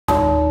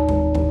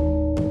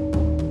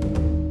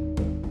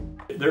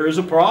there is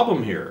a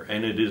problem here,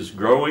 and it is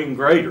growing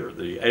greater.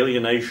 The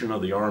alienation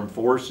of the armed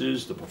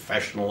forces, the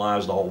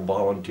professionalized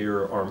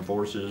all-volunteer armed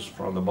forces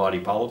from the body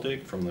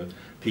politic, from the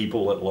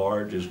people at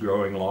large, is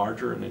growing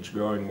larger, and it's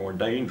growing more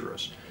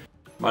dangerous.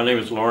 My name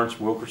is Lawrence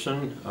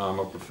Wilkerson. I'm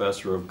a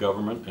professor of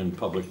government and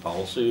public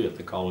policy at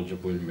the College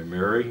of William &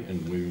 Mary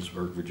in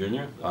Williamsburg,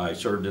 Virginia. I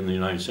served in the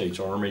United States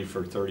Army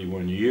for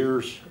 31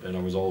 years, and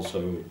I was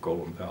also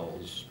Colin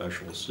Powell's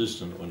special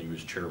assistant when he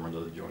was chairman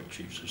of the Joint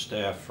Chiefs of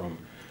Staff from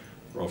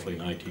roughly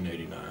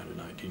 1989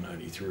 to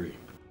 1993.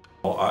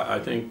 Well, I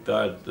think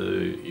that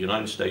the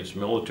United States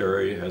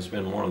military has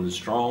been one of the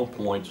strong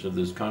points of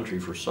this country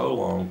for so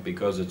long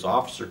because its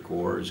officer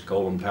corps, as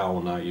Colin Powell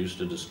and I used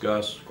to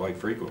discuss quite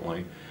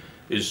frequently,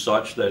 is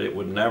such that it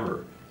would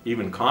never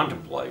even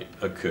contemplate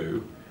a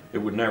coup. It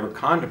would never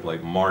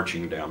contemplate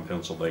marching down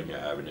Pennsylvania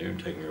Avenue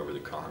and taking over the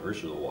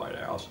Congress or the White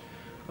House.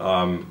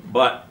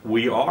 But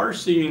we are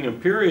seeing a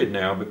period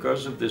now,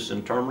 because of this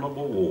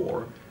interminable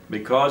war,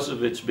 because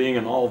of its being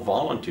an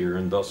all-volunteer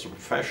and thus a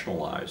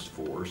professionalized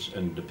force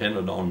and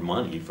dependent on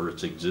money for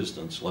its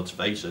existence. Let's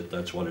face it,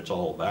 that's what it's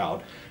all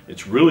about.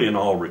 It's really an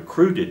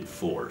all-recruited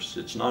force.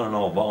 It's not an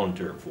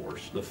all-volunteer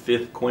force. The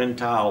fifth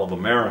quintile of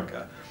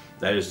America,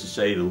 that is to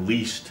say the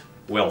least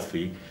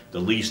wealthy, the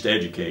least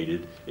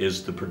educated,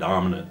 is the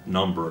predominant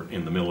number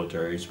in the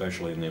military,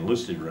 especially in the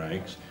enlisted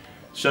ranks.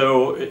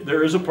 So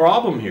there is a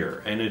problem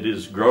here, and it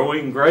is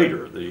growing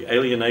greater. The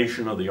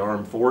alienation of the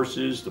armed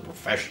forces, the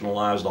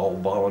professionalized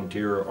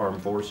all-volunteer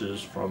armed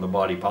forces from the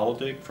body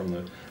politic, from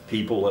the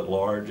people at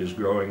large, is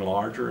growing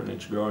larger, and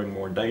it's growing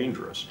more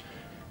dangerous.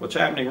 What's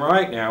happening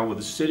right now with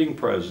the sitting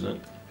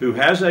president, who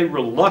has a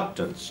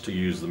reluctance to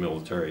use the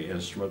military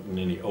instrument in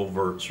any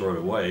overt sort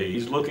of way,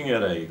 he's looking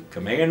at a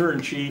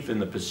commander-in-chief in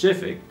the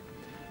Pacific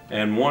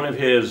and one of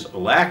his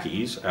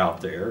lackeys out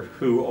there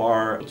who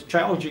are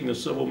challenging the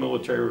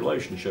civil-military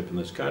relationship in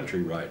this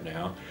country right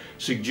now,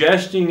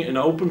 suggesting in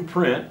open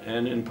print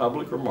and in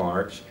public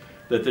remarks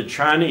that the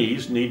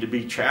Chinese need to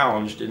be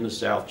challenged in the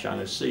South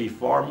China Sea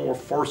far more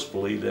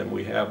forcefully than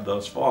we have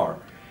thus far.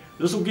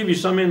 This will give you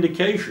some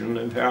indication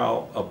of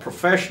how a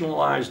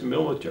professionalized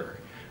military,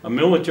 a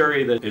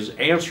military that is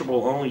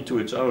answerable only to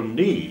its own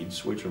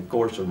needs, which of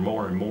course are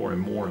more and more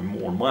and more and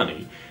more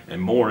money and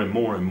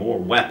more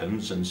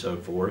weapons and so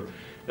forth,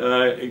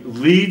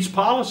 leads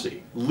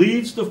policy,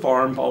 leads the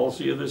foreign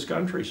policy of this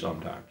country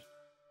sometimes.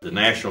 The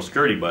national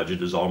security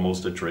budget is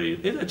almost $1 trillion.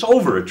 It's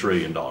over $1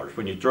 trillion.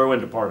 When you throw in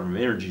Department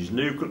of Energy's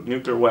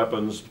nuclear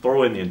weapons,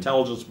 throw in the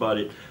intelligence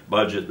budget,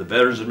 the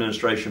Veterans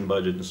Administration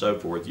budget, and so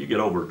forth, you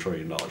get over $1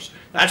 trillion.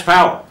 That's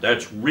power.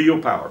 That's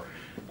real power.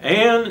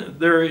 And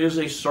there is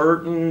a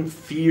certain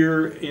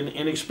fear in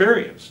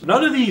inexperience.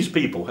 None of these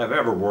people have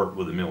ever worked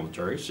with the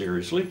military,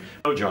 seriously.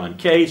 John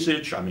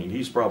Kasich, I mean,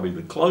 he's probably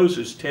the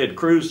closest. Ted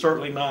Cruz,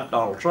 certainly not.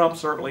 Donald Trump,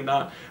 certainly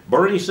not.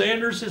 Bernie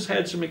Sanders has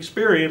had some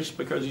experience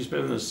because he's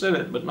been in the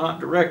Senate, but not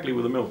directly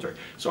with the military.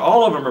 So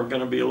all of them are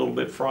going to be a little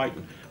bit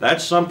frightened.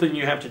 That's something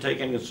you have to take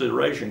into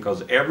consideration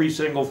because every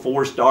single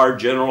four-star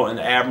general and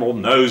admiral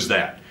knows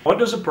that. What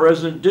does a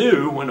president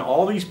do when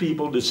all these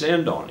people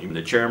descend on him,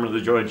 the chairman of the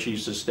Joint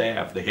Chiefs of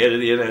Staff, the head of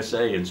the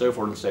NSA, and so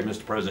forth, and say,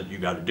 Mr. President, you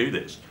got to do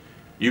this.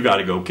 You got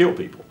to go kill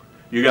people.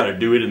 You got to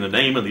do it in the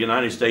name of the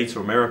United States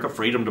of America,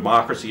 freedom,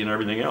 democracy, and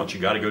everything else. You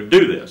got to go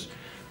do this.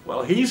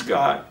 Well, he's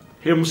got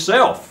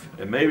himself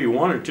and maybe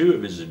one or two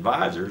of his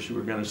advisors who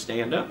are going to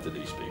stand up to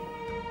these people.